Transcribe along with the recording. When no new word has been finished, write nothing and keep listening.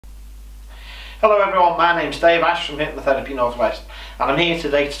Hello everyone, my name's Dave Ash from Hypnotherapy Northwest, and I'm here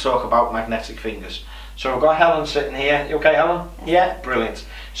today to talk about magnetic fingers. So we've got Helen sitting here. You okay, Helen? Yeah, brilliant.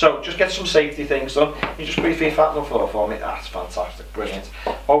 So just get some safety things done. You just breathe your fat on the floor for me. That's fantastic, brilliant.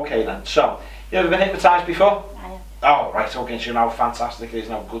 Okay then, so you ever been hypnotised before? Oh, right, okay, so you know how fantastic it is,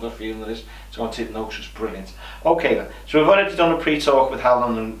 how good a feeling it is. It's going to hypnosis, brilliant. Okay then, so we've already done a pre-talk with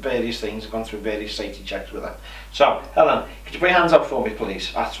Helen and various things, I've gone through various safety checks with her. So, Helen, could you put your hands out for me,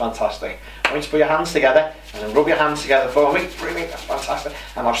 please? That's fantastic. I want you to put your hands together, and then rub your hands together for me. Brilliant, that's fantastic.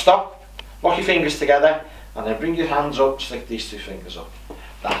 And now stop, lock your fingers together, and then bring your hands up, stick these two fingers up.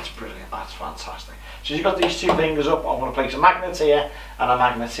 That's brilliant, that's fantastic. So you've got these two fingers up, I'm going to place a magnet here and a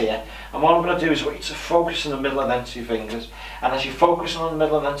magnet here. And what I'm going to do is I want you to focus in the middle of them two fingers. And as you focus on the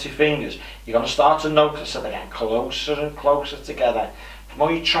middle of them two fingers, you're going to start to notice that they're getting closer and closer together. The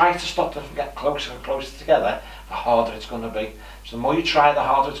more you try to stop them from getting closer and closer together, the harder it's going to be. So the more you try, the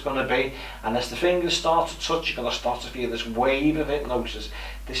harder it's going to be. And as the fingers start to touch, you're going to start to feel this wave of hypnosis.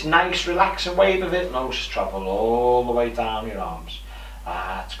 This nice relaxing wave of hypnosis travel all the way down your arms.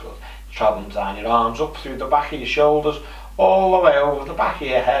 That's good. Travelling down your arms, up through the back of your shoulders, all the way over the back of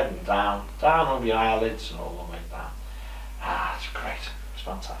your head and down over your eyelids and all the way down. That's great. It's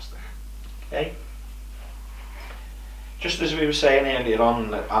fantastic. Okay? Just as we were saying earlier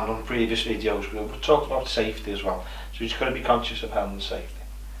on and on previous videos, we talked about safety as well. So you've just got to be conscious of Helen's safety.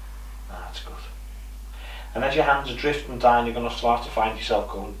 That's good. And as your hands are drifting down, you're going to start to find yourself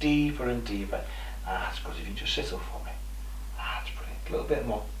going deeper and deeper. That's good. If you just sit up for me. That's brilliant. A little bit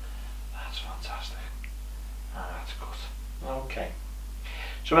more. That's fantastic. That's good. Okay.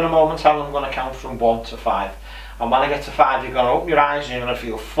 So in a moment, Helen, I'm going to count from 1 to 5. And when I get to 5, you're going to open your eyes and you're going to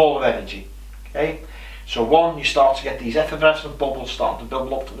feel full of energy. Okay? So 1, you start to get these effervescent bubbles starting to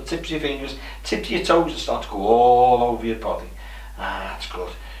build up to the tips of your fingers, tips of your toes, and start to go all over your body. That's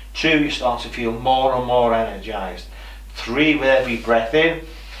good. 2, you start to feel more and more energized. 3, with every breath in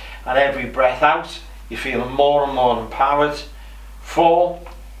and every breath out, you're feeling more and more empowered. 4,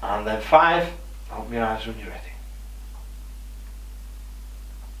 and then 5, open your eyes when you're ready.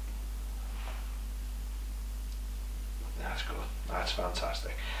 That's good, that's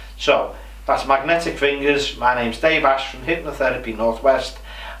fantastic. So, that's magnetic fingers. My name's Dave Ash from Hypnotherapy Northwest,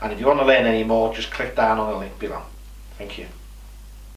 and if you want to learn any more, just click down on the link below. Thank you.